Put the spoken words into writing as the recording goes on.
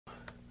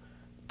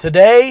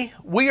Today,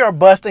 we are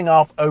busting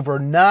off over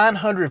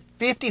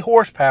 950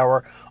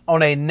 horsepower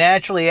on a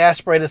naturally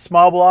aspirated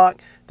small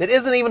block that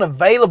isn't even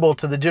available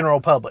to the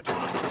general public.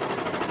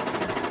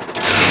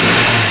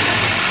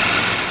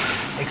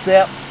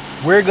 Except,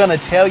 we're going to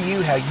tell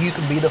you how you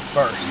can be the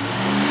first.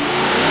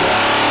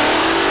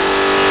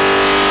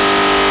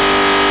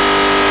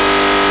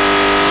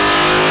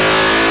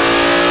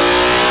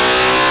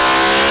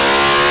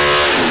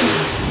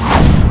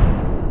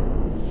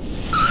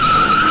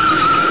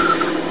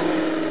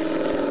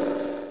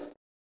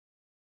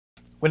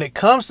 When it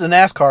comes to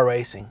NASCAR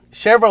racing,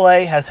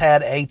 Chevrolet has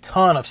had a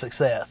ton of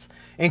success,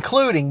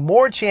 including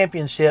more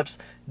championships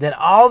than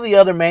all the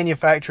other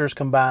manufacturers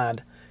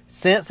combined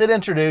since it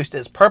introduced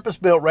its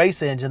purpose-built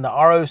race engine, the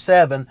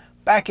R07,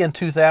 back in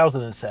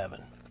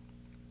 2007.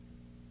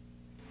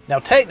 Now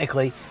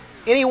technically,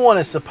 anyone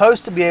is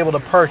supposed to be able to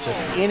purchase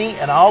any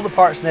and all the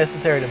parts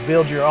necessary to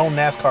build your own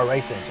NASCAR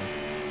race engine,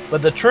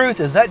 but the truth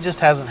is that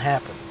just hasn't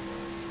happened.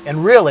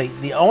 And really,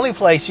 the only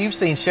place you've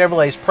seen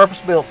Chevrolet's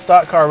purpose-built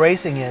stock car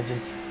racing engine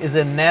is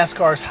in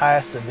NASCAR's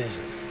highest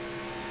divisions.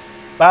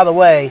 By the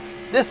way,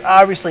 this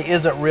obviously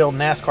isn't real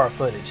NASCAR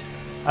footage.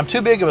 I'm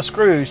too big of a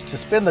Scrooge to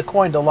spend the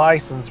coin to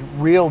license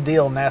real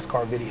deal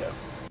NASCAR video.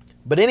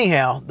 But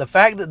anyhow, the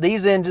fact that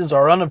these engines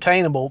are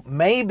unobtainable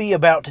may be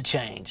about to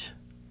change.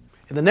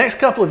 In the next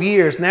couple of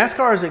years,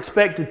 NASCAR is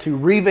expected to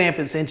revamp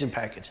its engine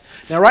package.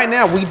 Now right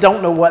now, we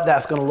don't know what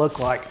that's going to look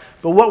like,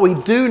 but what we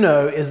do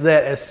know is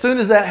that as soon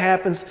as that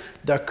happens,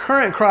 the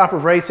current crop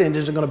of race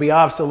engines are going to be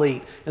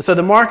obsolete. And so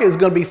the market is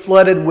going to be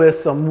flooded with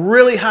some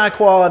really high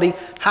quality,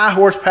 high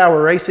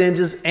horsepower race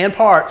engines and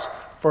parts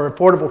for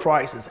affordable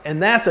prices. And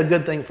that's a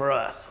good thing for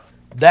us.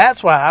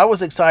 That's why I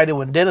was excited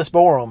when Dennis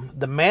Borum,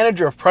 the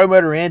manager of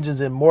ProMotor Engines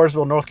in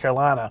Mooresville, North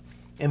Carolina,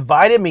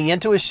 invited me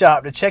into his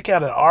shop to check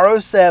out an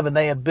R07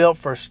 they had built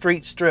for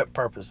street strip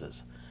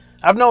purposes.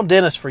 I've known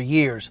Dennis for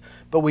years,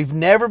 but we've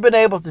never been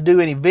able to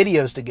do any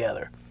videos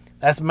together.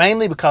 That's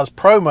mainly because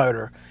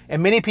ProMotor,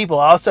 and many people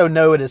also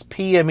know it as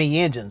PME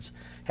Engines,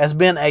 has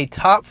been a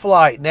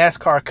top-flight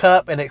NASCAR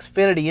Cup and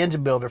Xfinity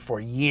engine builder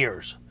for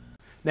years.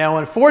 Now,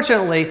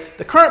 unfortunately,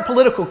 the current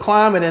political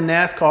climate in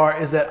NASCAR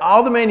is that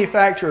all the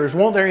manufacturers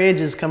want their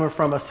engines coming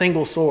from a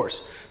single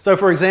source. So,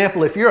 for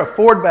example, if you're a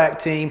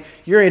Ford-backed team,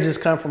 your engines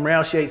come from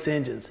Roush Yates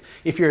engines.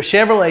 If you're a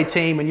Chevrolet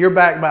team and you're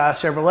backed by a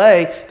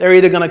Chevrolet, they're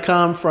either going to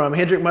come from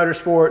Hendrick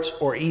Motorsports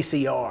or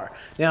ECR.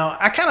 Now,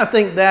 I kind of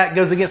think that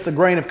goes against the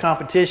grain of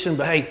competition,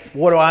 but hey,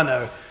 what do I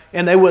know?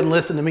 And they wouldn't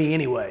listen to me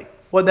anyway.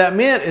 What that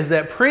meant is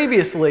that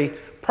previously,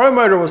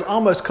 ProMotor was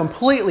almost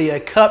completely a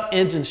Cup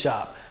engine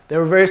shop. They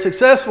were very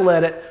successful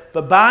at it,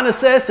 but by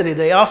necessity,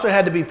 they also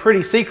had to be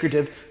pretty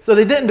secretive, so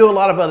they didn't do a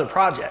lot of other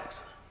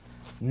projects.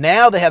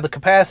 Now they have the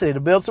capacity to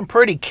build some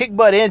pretty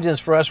kick-butt engines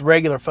for us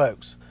regular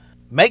folks.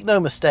 Make no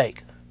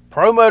mistake,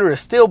 ProMotor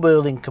is still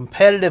building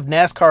competitive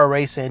NASCAR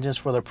race engines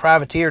for their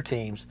privateer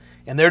teams,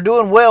 and they're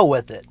doing well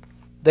with it.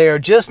 They are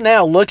just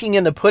now looking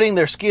into putting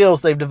their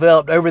skills they've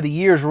developed over the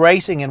years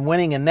racing and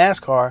winning in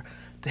NASCAR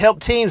to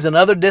help teams in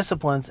other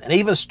disciplines and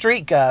even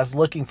street guys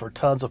looking for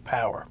tons of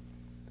power.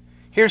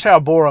 Here's how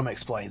Borum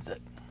explains it.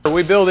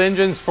 We build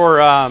engines for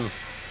all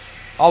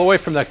the way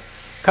from the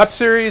Cup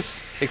Series,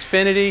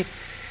 Xfinity.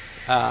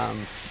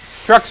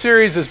 Truck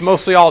Series is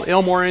mostly all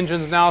Ilmor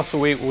engines now, so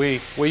we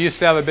used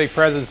to have a big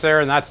presence there,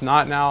 and that's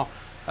not now.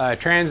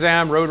 Trans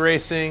Am, road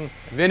racing,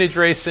 vintage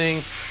racing,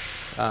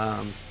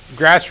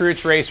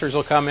 grassroots racers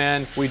will come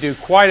in. We do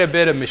quite a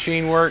bit of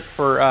machine work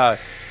for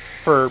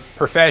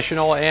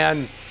professional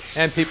and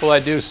people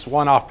that do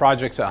one-off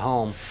projects at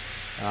home.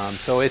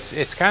 So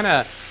it's kind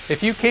of,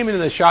 if you came into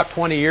the shop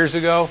 20 years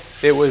ago,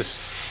 it was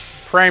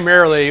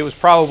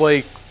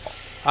probably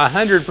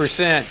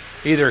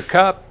 100% either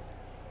Cup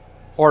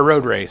or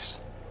road race.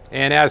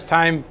 And as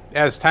time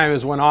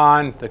has went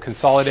on, the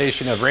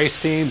consolidation of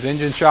race teams,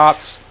 engine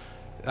shops,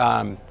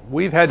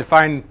 we've had to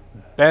find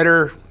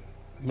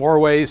more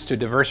ways to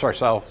diverse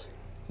ourselves,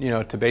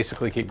 to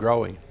basically keep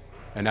growing.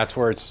 And that's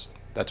where it's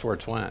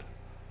went.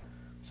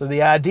 So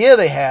the idea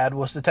they had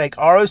was to take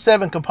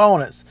R07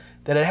 components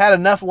that had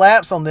enough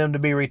laps on them to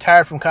be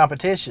retired from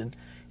competition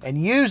and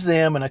use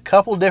them in a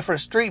couple different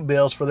street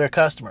builds for their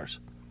customers.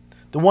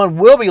 The one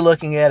we'll be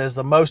looking at is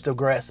the most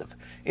aggressive.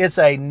 It's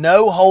a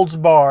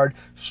no-holds-barred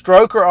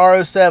stroker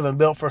R07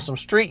 built for some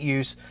street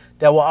use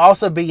that will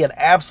also be an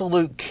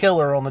absolute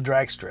killer on the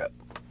drag strip.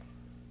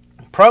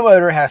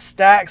 ProMotor has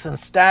stacks and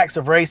stacks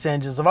of race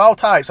engines of all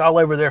types all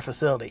over their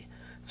facility.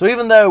 So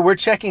even though we're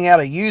checking out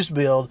a used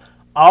build,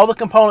 all the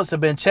components have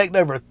been checked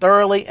over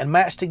thoroughly and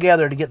matched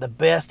together to get the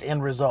best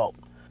end result.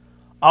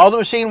 All the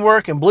machine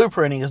work and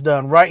blueprinting is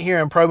done right here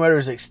in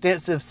ProMotor's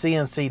extensive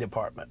CNC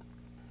department.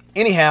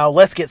 Anyhow,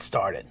 let's get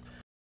started.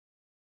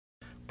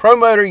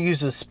 ProMotor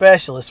uses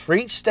specialists for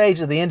each stage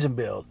of the engine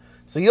build,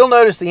 so you'll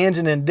notice the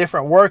engine in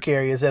different work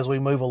areas as we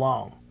move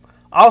along.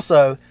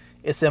 Also,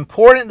 it's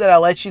important that I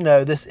let you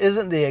know this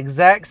isn't the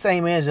exact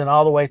same engine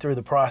all the way through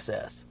the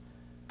process.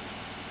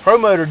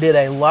 ProMotor did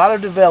a lot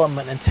of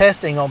development and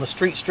testing on the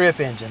street strip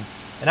engine,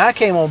 and I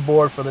came on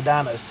board for the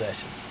dyno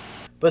sessions.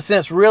 But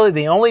since really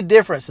the only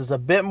difference is a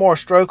bit more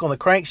stroke on the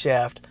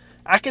crankshaft,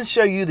 I can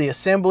show you the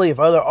assembly of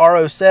other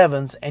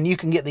R07s and you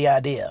can get the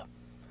idea.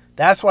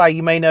 That's why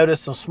you may notice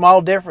some small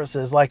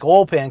differences like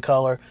oil pan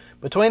color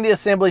between the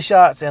assembly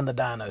shots and the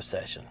dyno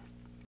session.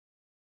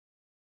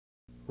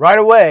 Right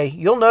away,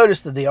 you'll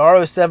notice that the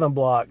R07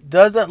 block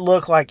doesn't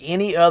look like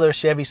any other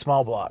Chevy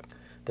small block.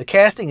 The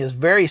casting is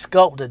very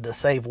sculpted to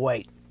save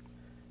weight.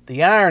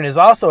 The iron is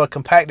also a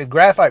compacted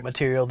graphite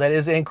material that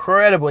is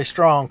incredibly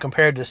strong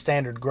compared to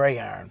standard gray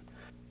iron.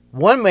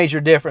 One major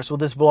difference with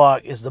this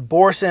block is the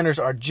bore centers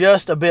are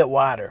just a bit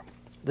wider.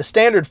 The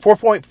standard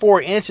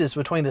 4.4 inches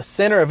between the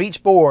center of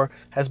each bore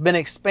has been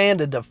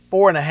expanded to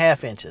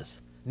 4.5 inches.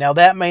 Now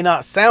that may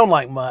not sound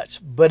like much,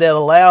 but it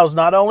allows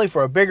not only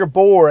for a bigger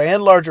bore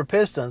and larger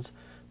pistons,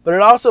 but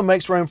it also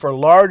makes room for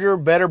larger,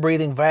 better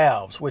breathing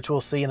valves, which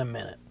we'll see in a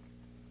minute.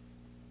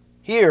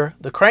 Here,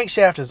 the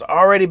crankshaft has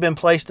already been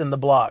placed in the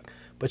block,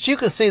 but you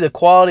can see the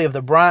quality of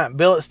the Bryant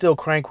billet steel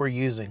crank we're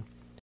using.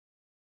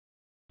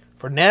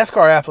 For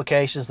NASCAR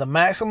applications, the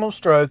maximum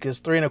stroke is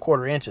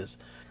 3.25 inches,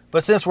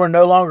 but since we're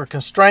no longer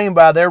constrained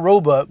by their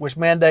rulebook, which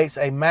mandates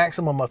a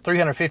maximum of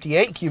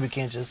 358 cubic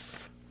inches,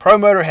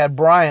 ProMotor had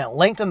Bryant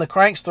lengthen the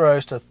crank's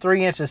throws to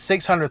 3 inches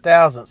 600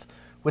 thousandths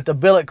with the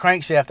billet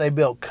crankshaft they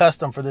built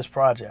custom for this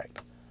project.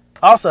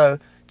 Also,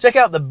 check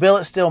out the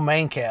billet steel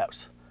main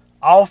caps.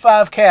 All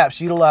 5 caps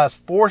utilize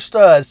 4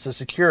 studs to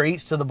secure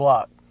each to the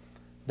block.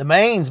 The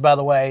mains, by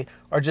the way,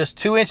 are just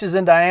 2 inches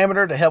in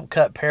diameter to help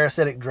cut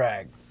parasitic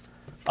drag.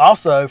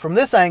 Also, from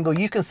this angle,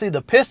 you can see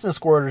the piston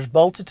squirters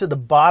bolted to the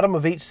bottom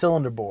of each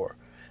cylinder bore.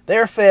 They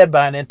are fed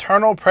by an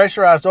internal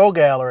pressurized oil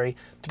gallery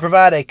to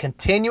provide a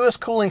continuous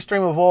cooling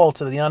stream of oil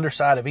to the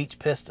underside of each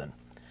piston.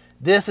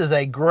 This is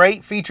a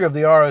great feature of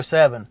the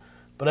R07,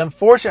 but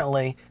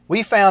unfortunately,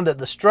 we found that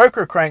the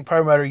stroker crank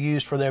ProMotor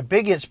used for their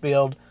big inch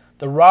build,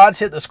 the rods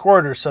hit the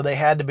squirters, so they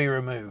had to be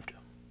removed.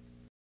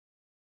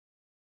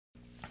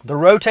 The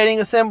rotating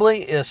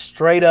assembly is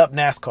straight up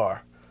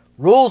NASCAR.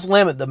 Rules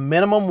limit the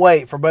minimum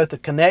weight for both the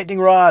connecting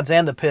rods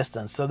and the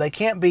pistons, so they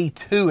can't be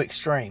too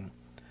extreme.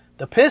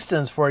 The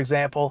pistons, for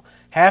example,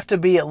 have to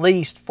be at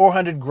least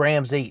 400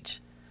 grams each.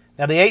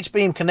 Now the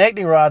H-beam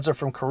connecting rods are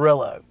from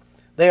Carrillo.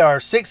 They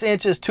are 6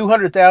 inches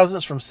 200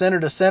 thousandths from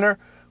center to center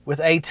with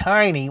a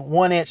tiny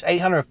 1 inch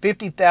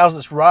 850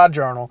 thousandths rod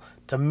journal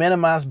to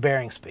minimize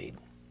bearing speed.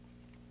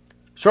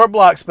 Short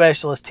block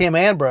specialist Tim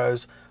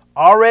Ambrose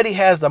already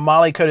has the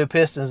moly-coated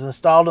pistons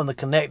installed on the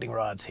connecting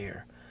rods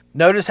here.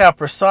 Notice how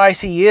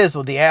precise he is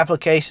with the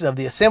application of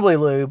the assembly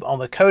lube on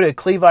the coated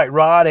cleveite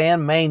rod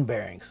and main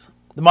bearings.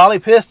 The moly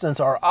pistons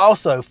are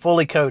also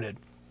fully coated.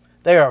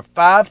 They are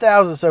 5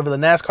 thousandths over the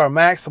NASCAR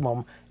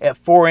maximum at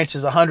 4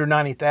 inches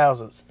 190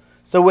 thousandths.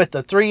 So with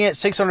the 3 inch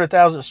 600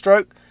 thousandth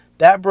stroke,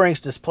 that brings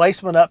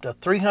displacement up to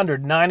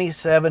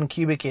 397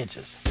 cubic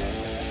inches.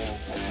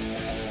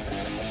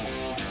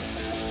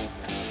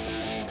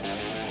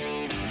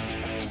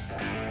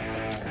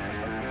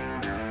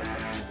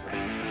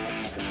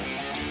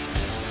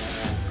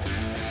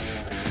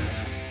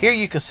 Here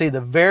you can see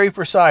the very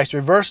precise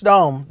reverse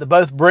dome that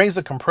both brings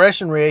the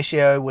compression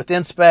ratio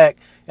within spec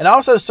and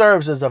also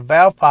serves as a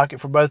valve pocket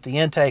for both the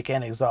intake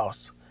and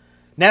exhaust.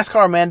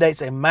 NASCAR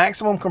mandates a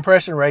maximum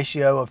compression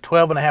ratio of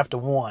 12.5 to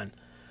 1.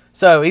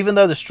 So even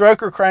though the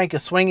stroker crank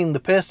is swinging the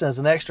pistons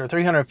an extra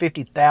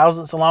 350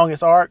 thousandths along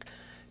its arc,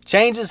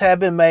 changes have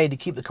been made to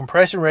keep the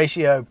compression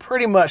ratio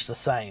pretty much the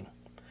same.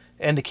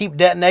 And to keep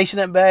detonation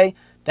at bay,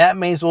 that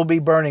means we'll be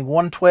burning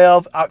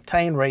 112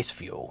 octane race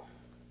fuel.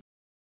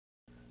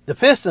 The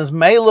pistons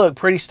may look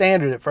pretty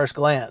standard at first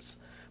glance,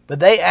 but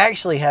they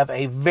actually have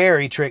a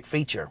very trick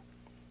feature.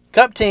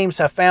 Cup teams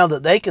have found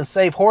that they can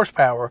save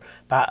horsepower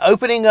by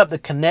opening up the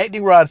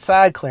connecting rod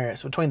side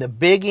clearance between the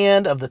big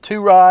end of the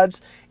 2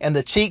 rods and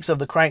the cheeks of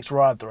the crank's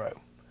rod throw.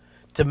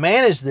 To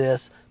manage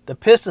this, the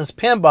piston's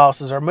pin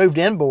bosses are moved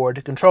inboard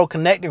to control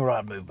connecting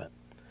rod movement.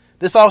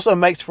 This also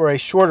makes for a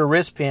shorter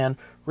wrist pin,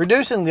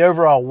 reducing the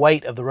overall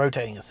weight of the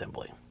rotating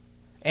assembly.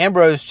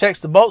 Ambrose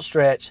checks the bolt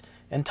stretch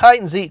and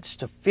tightens each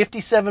to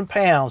 57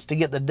 pounds to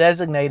get the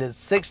designated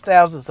 6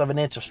 thousandths of an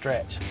inch of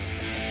stretch.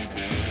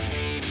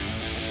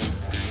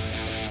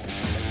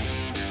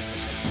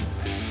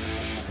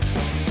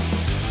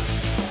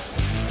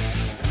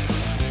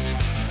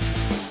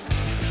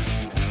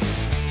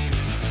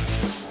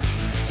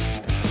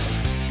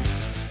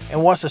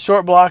 And once the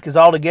short block is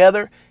all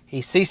together, he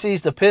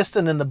CCs the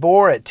piston and the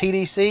bore at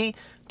TDC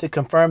to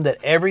confirm that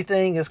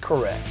everything is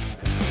correct.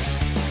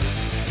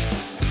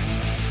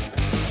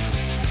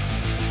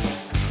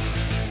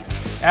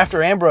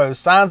 After Ambrose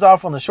signs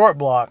off on the short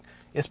block,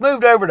 it's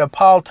moved over to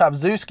Paul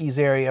Topzewski's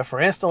area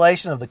for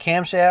installation of the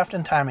camshaft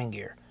and timing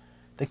gear.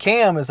 The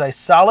cam is a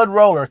solid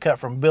roller cut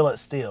from billet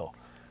steel.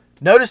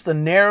 Notice the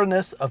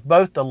narrowness of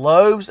both the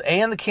lobes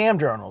and the cam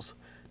journals,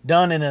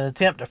 done in an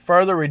attempt to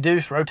further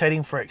reduce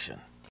rotating friction.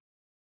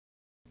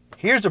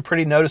 Here's a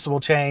pretty noticeable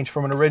change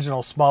from an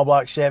original small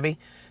block Chevy.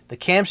 The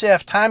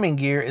camshaft timing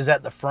gear is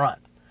at the front.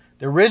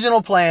 The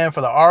original plan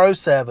for the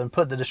R07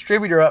 put the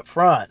distributor up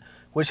front,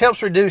 which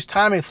helps reduce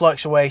timing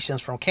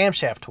fluctuations from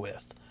camshaft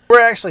twist. We're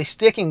actually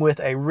sticking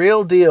with a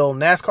real deal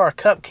NASCAR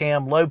Cup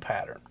cam load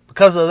pattern.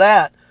 Because of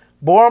that,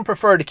 Borum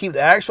preferred to keep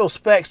the actual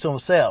specs to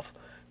himself,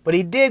 but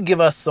he did give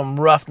us some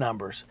rough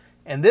numbers,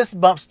 and this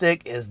bump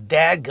stick is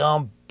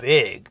dadgum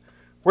big.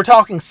 We're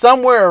talking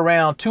somewhere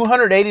around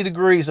 280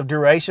 degrees of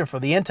duration for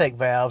the intake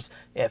valves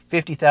at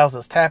 50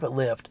 thousandths tappet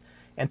lift,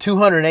 and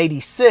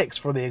 286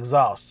 for the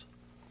exhaust.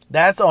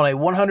 That's on a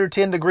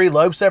 110 degree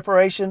lobe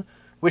separation,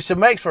 which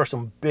makes for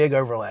some big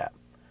overlap.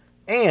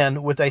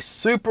 And with a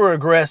super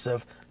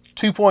aggressive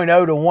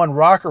 2.0 to 1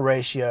 rocker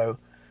ratio,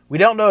 we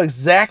don't know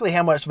exactly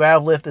how much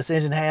valve lift this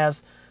engine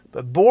has,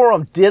 but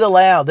Borum did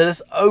allow that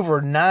it's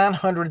over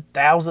 900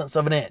 thousandths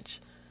of an inch.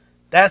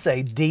 That's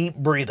a deep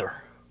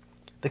breather.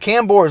 The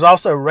cam bore is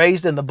also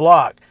raised in the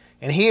block,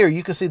 and here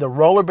you can see the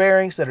roller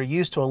bearings that are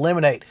used to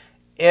eliminate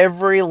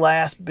every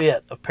last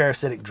bit of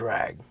parasitic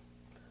drag.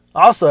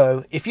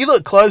 Also, if you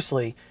look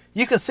closely,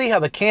 you can see how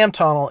the cam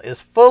tunnel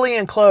is fully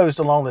enclosed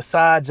along the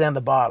sides and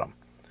the bottom.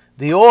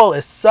 The oil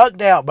is sucked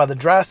out by the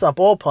dry sump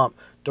oil pump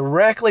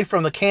directly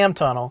from the cam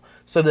tunnel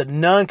so that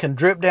none can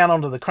drip down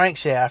onto the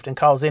crankshaft and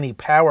cause any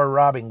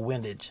power-robbing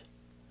windage.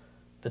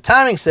 The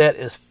timing set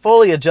is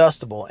fully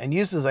adjustable and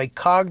uses a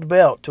cogged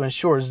belt to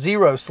ensure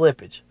zero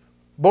slippage.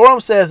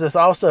 Borum says it's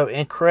also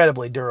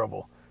incredibly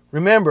durable.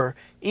 Remember,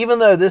 even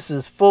though this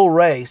is full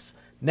race,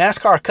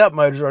 NASCAR Cup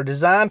motors are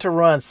designed to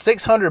run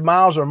 600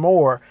 miles or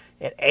more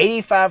at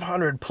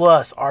 8,500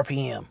 plus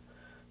RPM.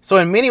 So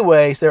in many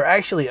ways, they're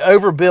actually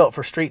overbuilt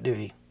for street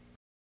duty.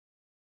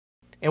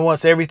 And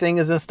once everything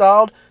is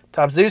installed,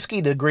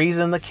 Topzewski degrees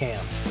in the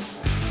cam.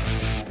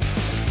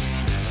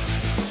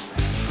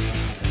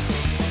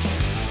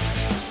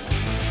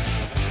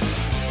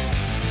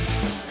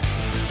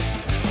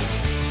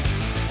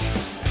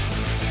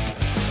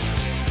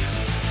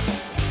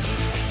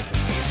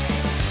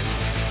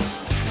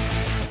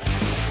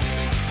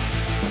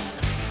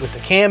 With the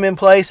cam in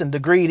place and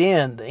degreed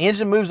in, the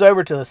engine moves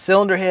over to the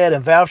cylinder head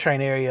and valvetrain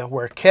area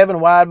where Kevin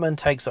Weidman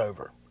takes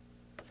over.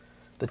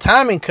 The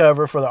timing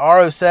cover for the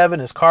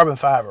R07 is carbon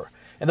fiber,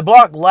 and the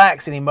block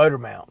lacks any motor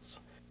mounts.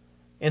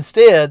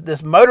 Instead,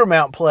 this motor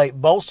mount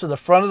plate bolts to the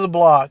front of the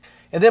block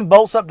and then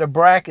bolts up to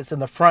brackets in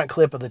the front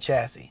clip of the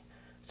chassis.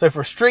 So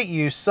for street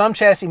use, some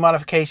chassis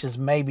modifications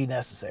may be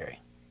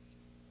necessary.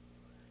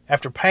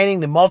 After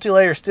painting the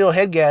multi-layer steel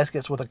head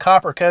gaskets with a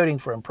copper coating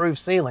for improved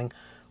sealing,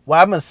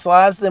 Weidman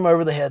slides them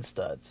over the head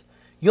studs.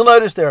 You'll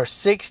notice there are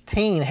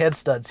 16 head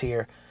studs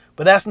here,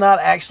 but that's not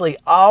actually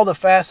all the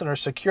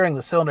fasteners securing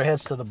the cylinder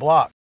heads to the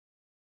block.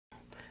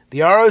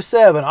 The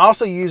R07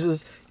 also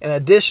uses an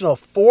additional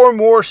 4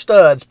 more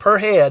studs per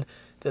head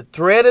that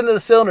thread into the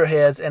cylinder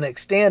heads and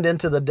extend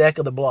into the deck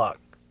of the block.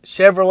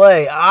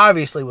 Chevrolet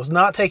obviously was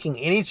not taking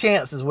any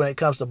chances when it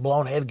comes to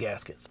blown head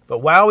gaskets. But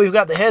while we've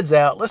got the heads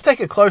out, let's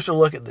take a closer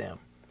look at them.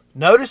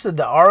 Notice that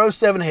the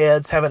R07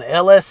 heads have an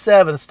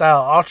LS7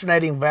 style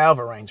alternating valve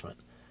arrangement.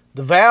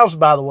 The valves,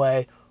 by the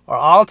way, are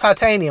all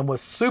titanium with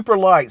super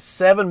light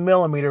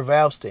 7mm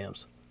valve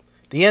stems.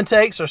 The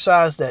intakes are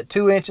sized at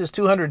 2 inches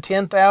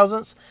 210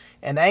 thousandths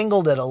and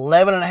angled at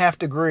 11.5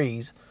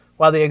 degrees,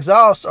 while the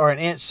exhausts are 1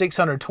 inch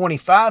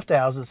 625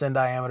 thousandths in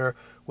diameter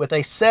with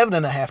a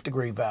 7.5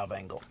 degree valve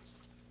angle.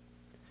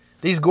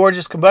 These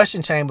gorgeous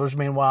combustion chambers,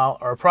 meanwhile,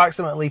 are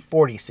approximately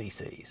 40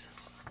 cc's.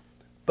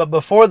 But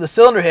before the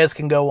cylinder heads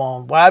can go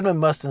on, Weidman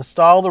must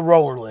install the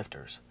roller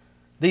lifters.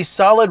 These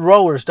solid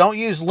rollers don't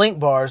use link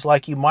bars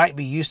like you might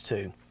be used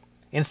to.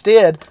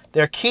 Instead,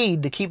 they're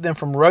keyed to keep them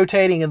from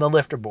rotating in the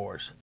lifter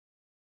bores.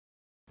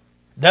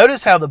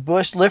 Notice how the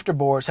bushed lifter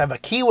bores have a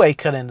keyway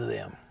cut into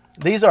them.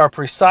 These are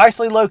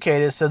precisely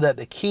located so that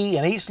the key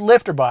in each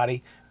lifter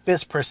body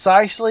fits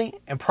precisely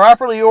and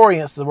properly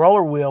orients the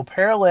roller wheel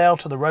parallel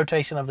to the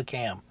rotation of the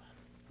cam.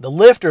 The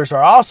lifters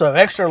are also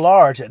extra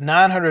large at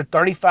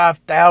 935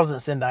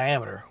 thousandths in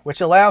diameter,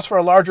 which allows for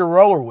a larger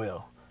roller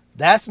wheel.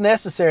 That's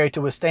necessary to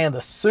withstand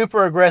the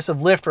super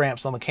aggressive lift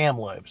ramps on the cam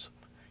lobes.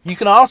 You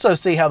can also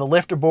see how the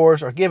lifter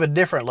bores are given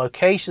different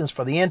locations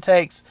for the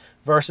intakes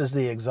versus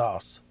the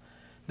exhausts.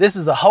 This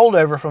is a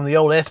holdover from the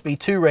old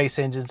SB2 race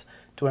engines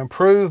to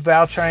improve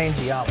Valvetrain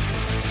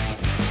geometry.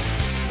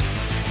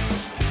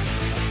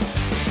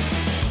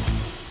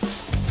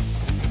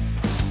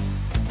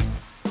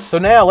 So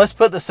now let's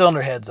put the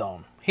cylinder heads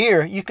on.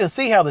 Here you can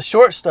see how the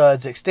short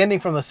studs extending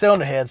from the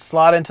cylinder heads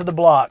slot into the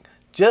block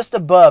just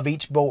above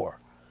each bore.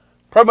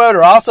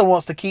 ProMotor also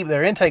wants to keep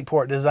their intake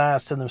port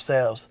designs to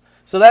themselves,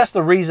 so that's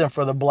the reason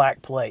for the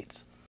black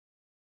plates.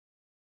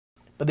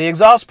 But the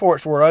exhaust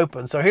ports were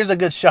open, so here's a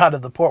good shot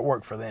of the port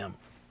work for them.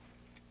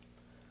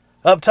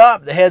 Up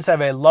top, the heads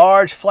have a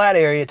large flat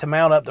area to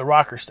mount up the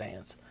rocker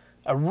stands.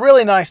 A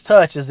really nice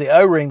touch is the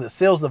O-ring that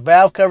seals the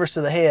valve covers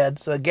to the head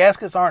so the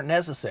gaskets aren't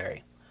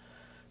necessary.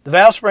 The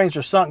valve springs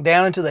are sunk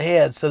down into the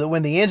head so that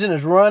when the engine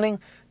is running,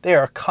 they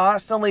are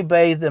constantly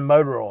bathed in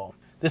motor oil.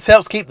 This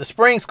helps keep the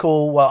springs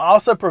cool while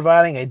also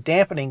providing a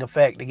dampening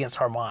effect against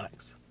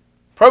harmonics.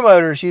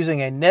 ProMotor is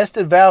using a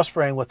nested valve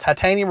spring with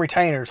titanium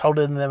retainers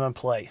holding them in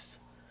place.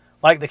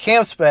 Like the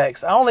cam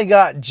specs, I only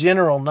got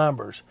general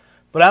numbers,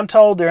 but I'm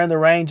told they're in the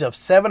range of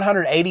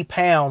 780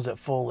 pounds at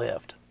full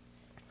lift.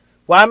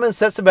 Weidman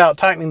sets about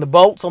tightening the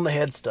bolts on the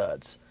head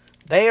studs.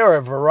 They are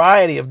a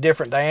variety of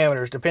different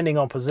diameters depending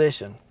on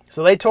position,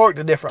 so they torque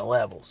to different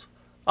levels.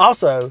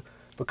 Also,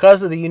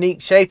 because of the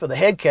unique shape of the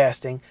head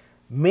casting,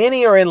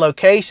 many are in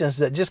locations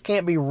that just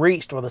can't be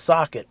reached with a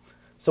socket,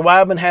 so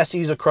Weidman has to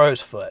use a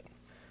crow's foot.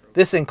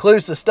 This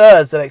includes the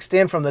studs that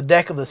extend from the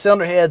deck of the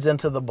cylinder heads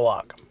into the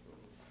block.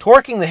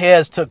 Torquing the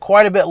heads took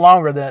quite a bit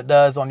longer than it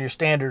does on your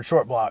standard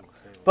short block,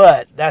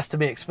 but that's to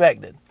be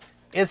expected.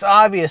 It's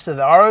obvious that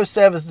the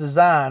R07's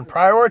design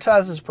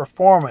prioritizes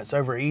performance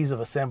over ease of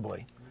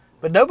assembly,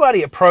 but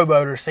nobody at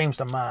ProMotor seems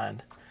to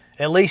mind.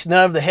 At least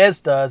none of the head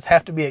studs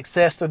have to be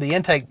accessed through the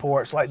intake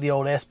ports like the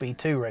old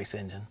SB2 race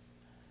engine.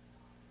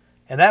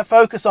 And that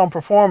focus on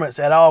performance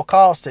at all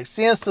costs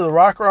extends to the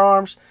rocker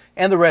arms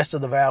and the rest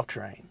of the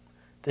Valvetrain.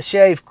 To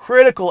shave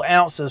critical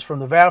ounces from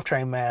the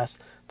Valvetrain mass,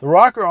 the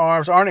rocker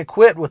arms aren't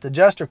equipped with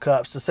adjuster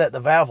cups to set the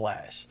valve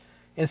lash.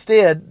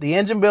 Instead, the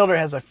engine builder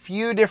has a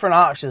few different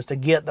options to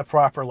get the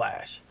proper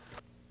lash.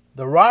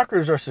 The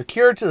rockers are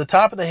secured to the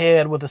top of the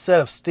head with a set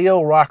of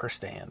steel rocker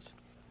stands.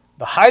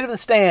 The height of the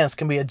stands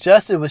can be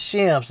adjusted with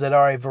shims that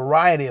are a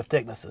variety of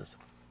thicknesses.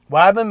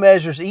 Weidman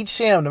measures each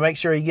shim to make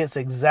sure he gets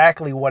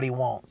exactly what he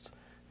wants.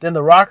 Then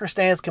the rocker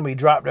stands can be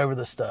dropped over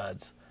the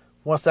studs.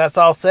 Once that's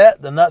all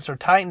set, the nuts are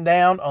tightened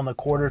down on the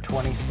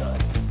 1/4-20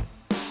 studs.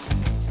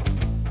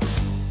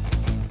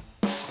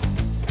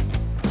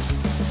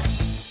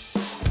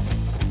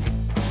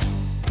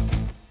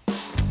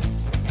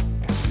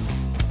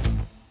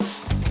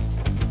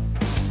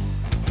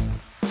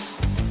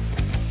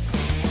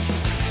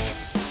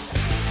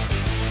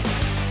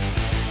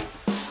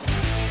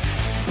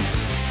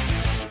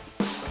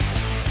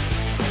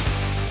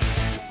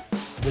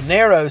 The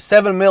narrow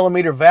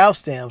 7mm valve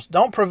stems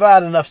don't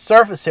provide enough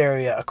surface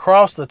area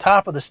across the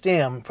top of the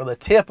stem for the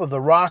tip of the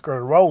rocker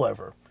to roll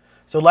over,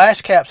 so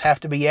lash caps have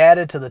to be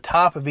added to the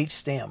top of each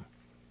stem.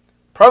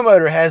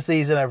 ProMotor has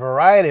these in a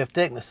variety of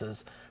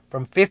thicknesses,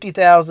 from 50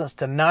 thousandths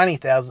to 90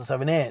 thousandths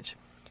of an inch,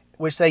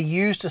 which they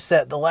use to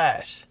set the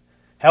lash.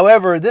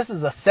 However, this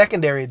is a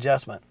secondary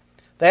adjustment.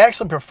 They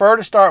actually prefer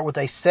to start with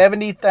a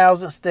 70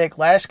 thousandths thick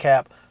lash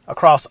cap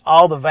across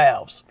all the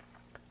valves.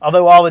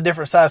 Although all the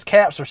different size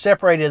caps are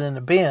separated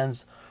into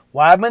bins,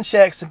 Weidman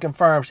checks and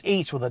confirms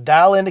each with a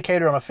dial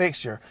indicator on a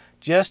fixture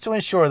just to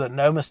ensure that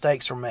no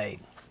mistakes are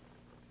made.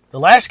 The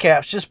lash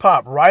caps just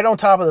pop right on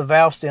top of the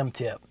valve stem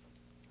tip.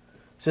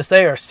 Since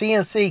they are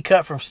CNC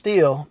cut from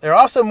steel, they're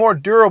also more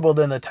durable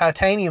than the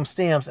titanium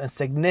stems and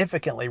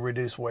significantly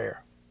reduce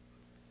wear.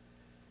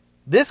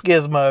 This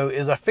gizmo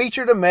is a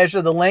feature to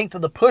measure the length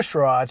of the push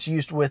rods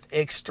used with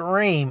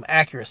extreme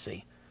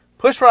accuracy.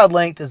 Pushrod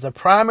length is the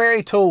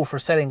primary tool for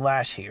setting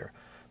lash here.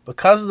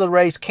 Because of the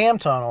raised cam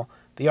tunnel,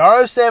 the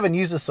R07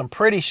 uses some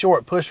pretty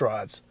short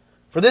pushrods.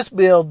 For this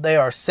build, they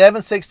are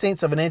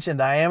 7/16 of an inch in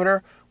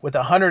diameter with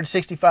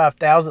 165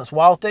 thousandths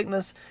wall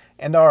thickness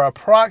and are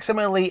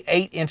approximately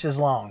 8 inches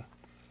long.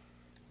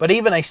 But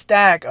even a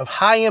stack of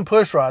high-end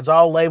pushrods,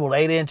 all labeled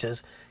 8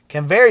 inches,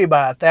 can vary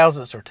by a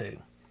thousandths or two.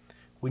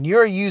 When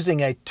you're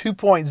using a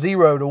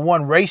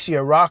 2.0:1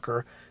 ratio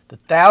rocker, the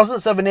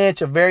thousandths of an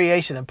inch of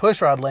variation in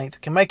pushrod length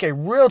can make a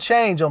real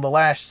change on the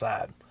lash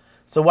side.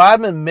 So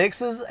Weidman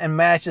mixes and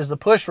matches the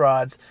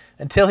pushrods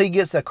until he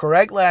gets the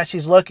correct lash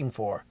he's looking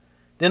for.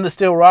 Then the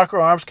steel rocker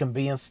arms can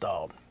be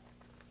installed.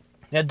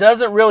 Now, it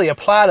doesn't really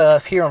apply to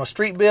us here on a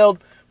street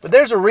build, but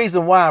there's a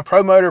reason why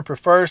ProMotor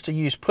prefers to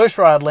use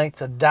pushrod length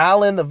to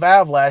dial in the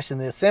valve lash in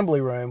the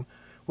assembly room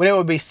when it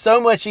would be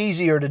so much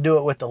easier to do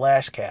it with the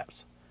lash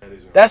caps.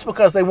 That's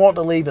because they want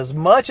to leave as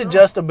much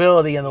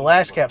adjustability in the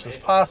lash caps as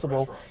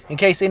possible in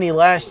case any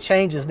lash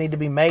changes need to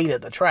be made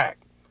at the track.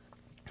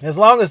 As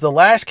long as the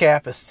lash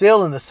cap is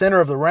still in the center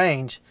of the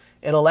range,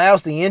 it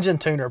allows the engine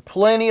tuner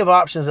plenty of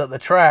options at the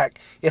track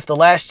if the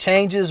lash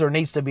changes or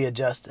needs to be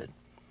adjusted.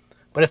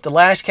 But if the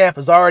lash cap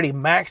is already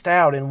maxed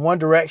out in one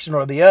direction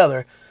or the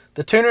other,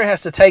 the tuner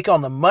has to take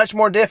on the much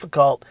more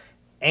difficult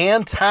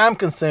and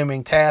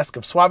time-consuming task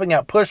of swapping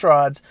out push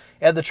rods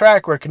at the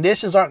track where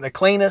conditions aren't the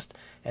cleanest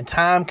and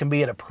time can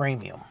be at a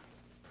premium.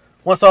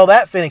 Once all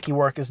that finicky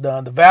work is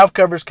done, the valve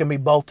covers can be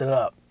bolted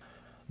up.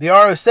 The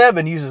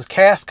R07 uses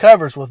cast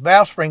covers with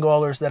valve spring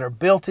oilers that are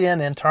built in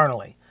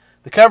internally.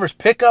 The covers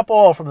pick up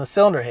oil from the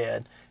cylinder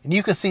head, and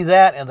you can see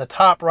that in the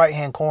top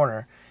right-hand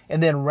corner,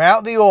 and then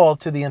route the oil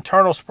to the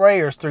internal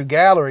sprayers through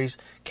galleries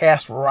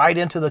cast right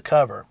into the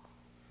cover.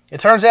 It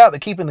turns out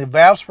that keeping the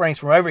valve springs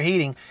from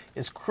overheating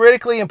is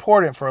critically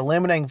important for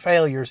eliminating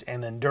failures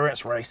in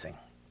endurance racing.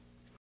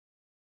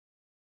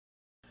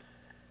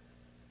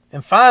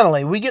 And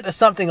finally, we get to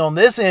something on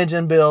this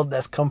engine build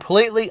that's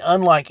completely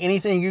unlike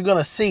anything you're going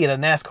to see at a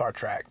NASCAR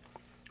track.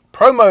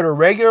 ProMotor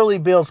regularly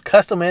builds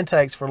custom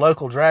intakes for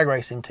local drag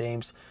racing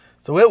teams,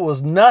 so it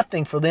was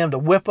nothing for them to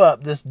whip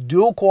up this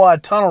dual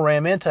quad tunnel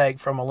ram intake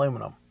from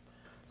aluminum.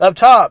 Up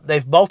top,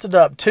 they've bolted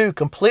up two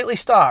completely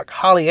stock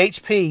Holley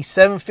HP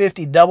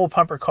 750 double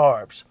pumper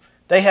carbs.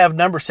 They have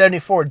number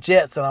 74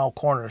 jets in all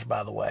corners,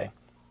 by the way.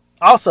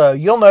 Also,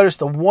 you'll notice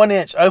the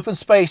 1-inch open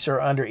spacer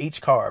under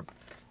each carb.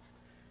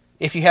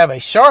 If you have a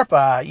sharp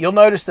eye, you'll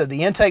notice that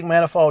the intake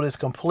manifold is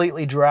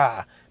completely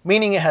dry,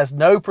 meaning it has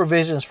no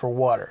provisions for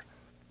water.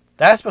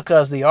 That's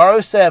because the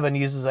R07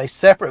 uses a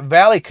separate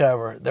valley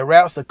cover that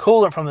routes the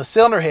coolant from the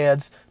cylinder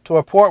heads to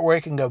a port where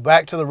it can go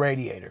back to the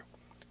radiator.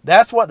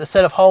 That's what the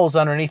set of holes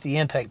underneath the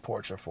intake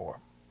ports are for.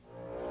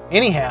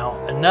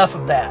 Anyhow, enough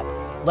of that.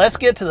 Let's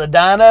get to the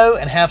dyno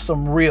and have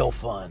some real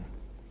fun.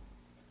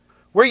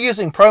 We're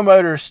using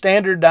ProMotor's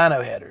standard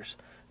dyno headers.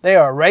 They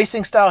are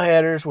racing style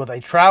headers with a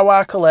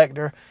tri-Y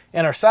collector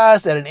and are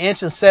sized at 1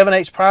 inch and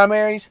 7/8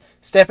 primaries,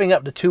 stepping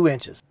up to 2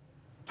 inches.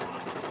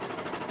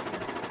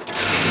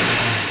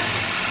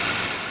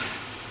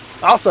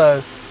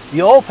 Also,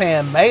 the oil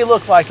pan may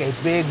look like a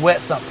big wet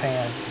sump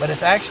pan, but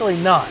it's actually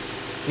not.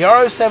 The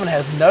R07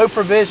 has no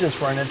provisions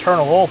for an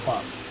internal oil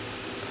pump.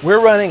 We're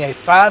running a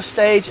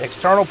 5-stage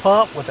external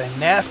pump with a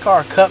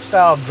NASCAR cup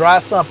style dry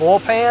sump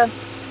oil pan,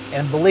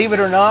 and believe it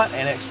or not,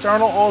 an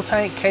external oil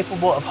tank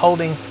capable of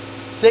holding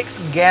 6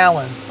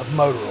 gallons of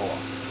motor oil.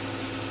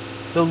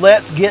 So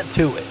let's get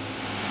to it.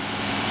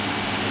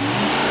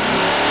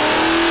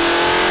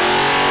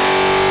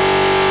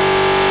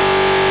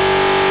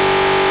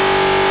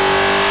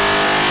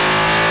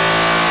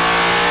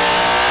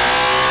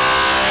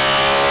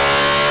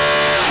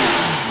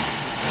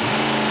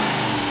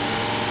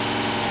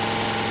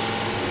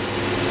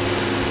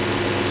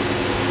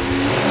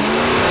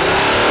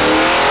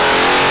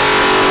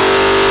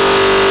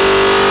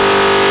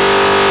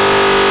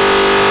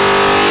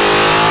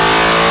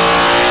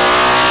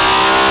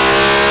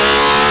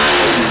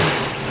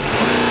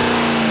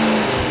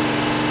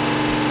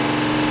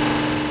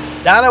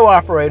 Dyno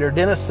operator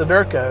Dennis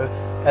Sederko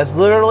has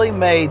literally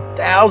made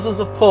thousands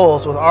of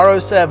pulls with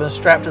R07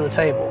 strapped to the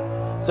table,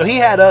 so he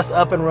had us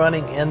up and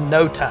running in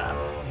no time.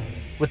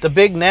 With the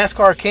big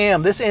NASCAR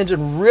cam, this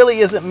engine really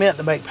isn't meant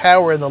to make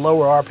power in the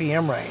lower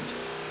RPM range,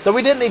 so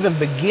we didn't even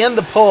begin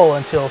the pull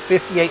until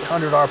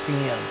 5,800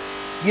 RPM,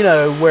 you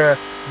know, where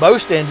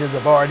most engines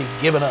have already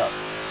given up.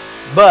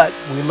 But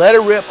we let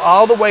her rip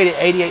all the way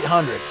to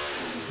 8,800.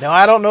 Now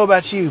I don't know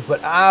about you,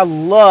 but I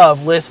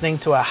love listening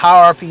to a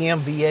high RPM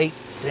V8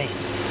 sing.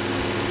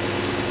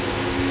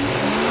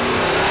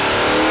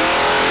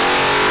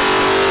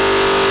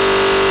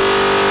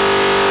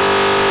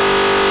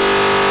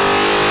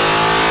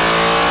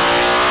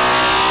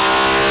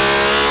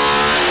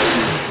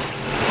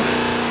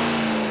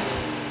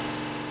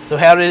 So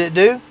how did it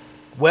do?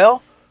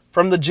 Well,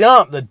 from the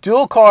jump, the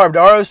dual carbed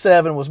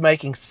R07 was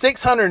making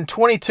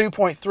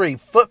 622.3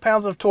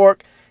 foot-pounds of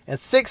torque and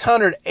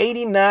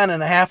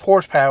 689.5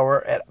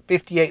 horsepower at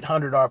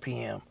 5,800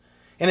 RPM.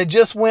 And it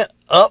just went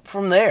up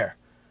from there.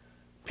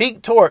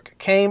 Peak torque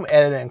came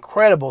at an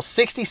incredible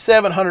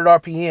 6,700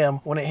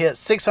 RPM when it hit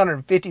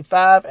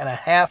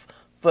 655.5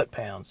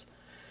 foot-pounds.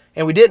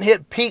 And we didn't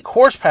hit peak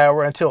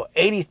horsepower until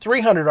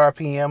 8,300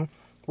 RPM,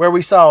 where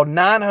we saw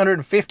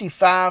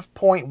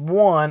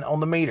 955.1 on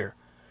the meter.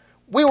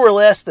 We were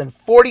less than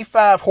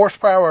 45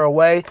 horsepower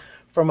away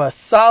from a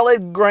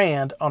solid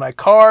grand on a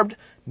carbed,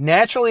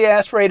 naturally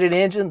aspirated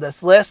engine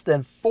that's less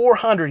than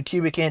 400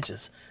 cubic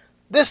inches.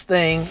 This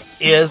thing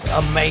is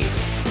amazing.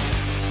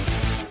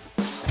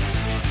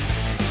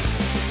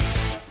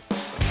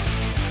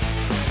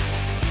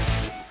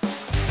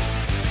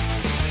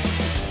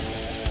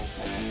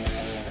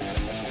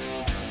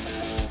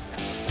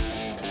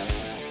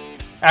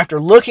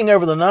 After looking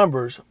over the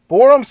numbers,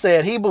 Borum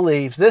said he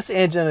believes this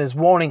engine is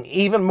wanting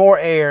even more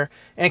air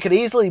and could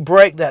easily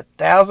break that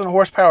 1,000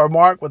 horsepower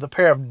mark with a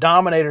pair of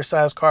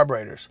Dominator-sized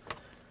carburetors.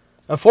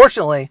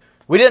 Unfortunately,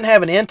 we didn't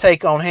have an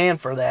intake on hand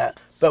for that,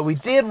 but we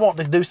did want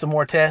to do some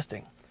more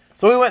testing.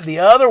 So we went the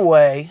other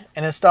way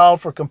and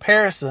installed for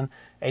comparison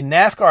a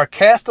NASCAR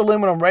cast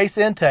aluminum race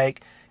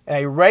intake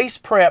and a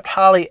race-prepped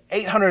Holley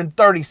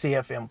 830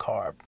 CFM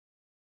carb.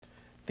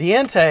 The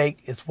intake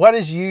is what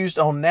is used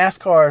on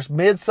NASCAR's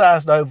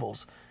mid-sized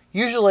ovals,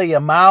 usually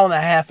 1.5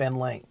 miles in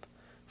length.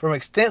 From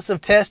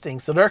extensive testing,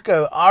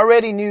 Sederko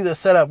already knew the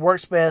setup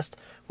works best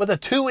with a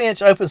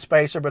 2-inch open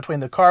spacer between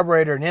the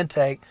carburetor and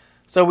intake,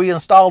 so we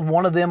installed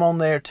one of them on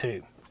there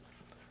too.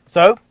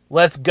 So,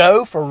 let's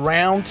go for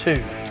round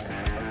 2.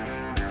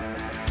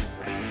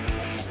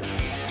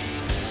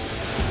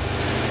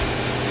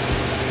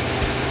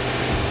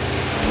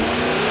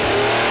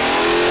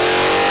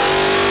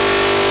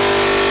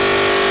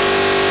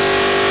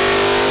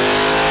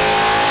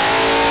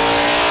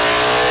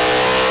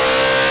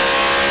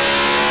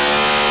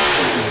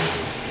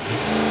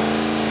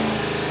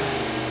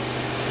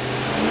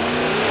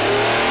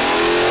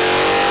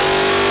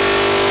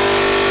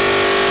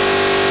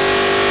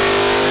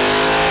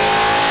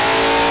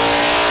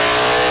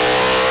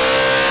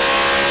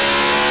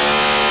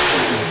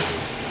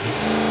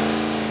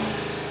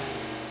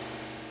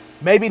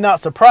 Maybe not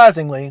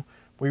surprisingly,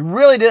 we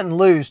really didn't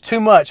lose too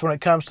much when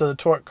it comes to the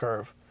torque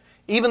curve.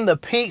 Even the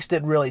peaks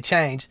didn't really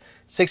change,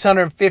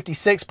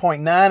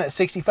 656.9 at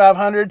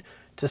 6,500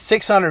 to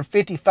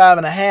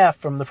 655.5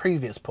 from the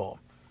previous pull.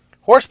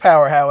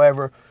 Horsepower,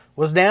 however, was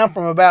was down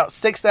from about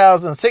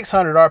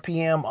 6,600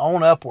 RPM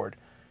on upward.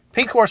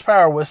 Peak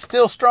horsepower was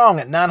still strong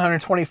at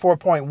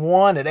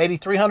 924.1 at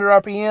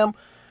 8,300 RPM,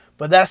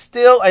 but that's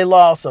still a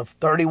loss of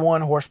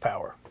 31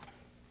 horsepower.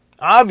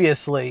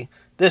 Obviously,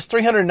 this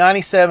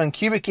 397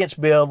 cubic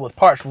inch build with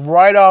parts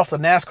right off the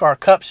NASCAR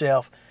Cup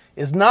shelf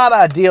is not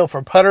ideal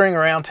for puttering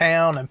around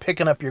town and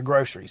picking up your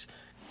groceries.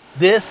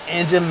 This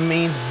engine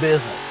means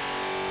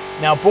business.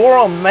 Now,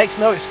 Borum makes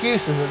no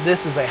excuses that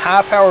this is a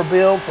high-power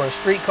build for a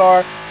street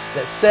car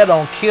that's set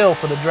on kill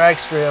for the drag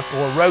strip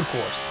or road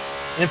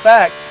course. In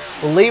fact,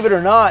 believe it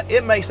or not,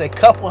 it makes a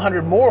couple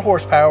hundred more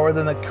horsepower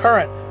than the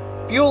current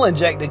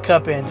fuel-injected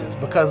Cup engines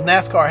because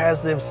NASCAR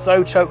has them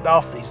so choked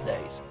off these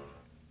days.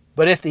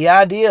 But if the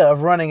idea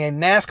of running a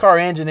NASCAR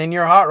engine in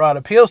your hot rod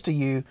appeals to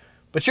you,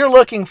 but you're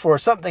looking for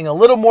something a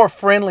little more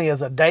friendly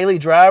as a daily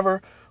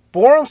driver,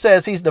 Borum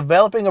says he's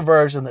developing a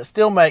version that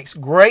still makes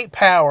great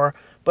power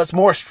but's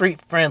more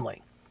street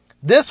friendly.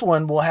 This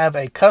one will have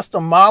a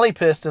custom molly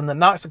piston that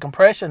knocks the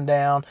compression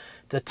down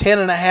to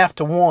 10.5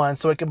 to 1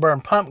 so it can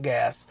burn pump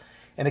gas,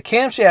 and the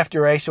camshaft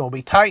duration will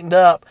be tightened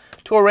up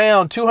to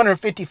around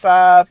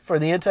 255 for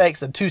the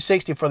intakes and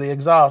 260 for the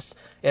exhaust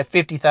at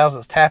 50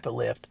 thousandths tappet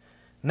lift.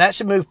 And that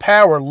should move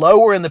power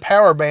lower in the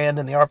power band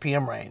in the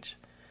RPM range.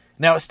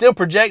 Now, it's still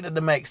projected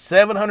to make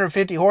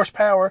 750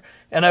 horsepower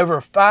and over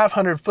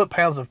 500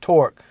 foot-pounds of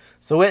torque,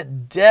 so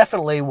it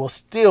definitely will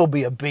still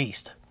be a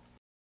beast.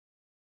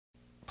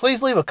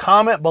 Please leave a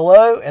comment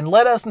below and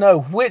let us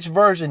know which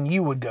version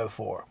you would go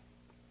for.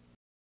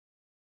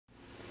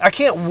 I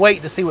can't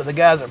wait to see what the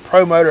guys at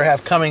ProMotor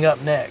have coming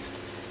up next.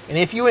 And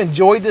if you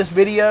enjoyed this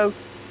video,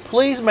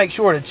 please make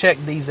sure to check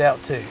these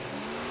out too.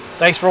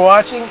 Thanks for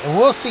watching, and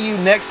we'll see you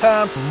next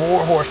time for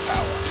more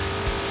horsepower.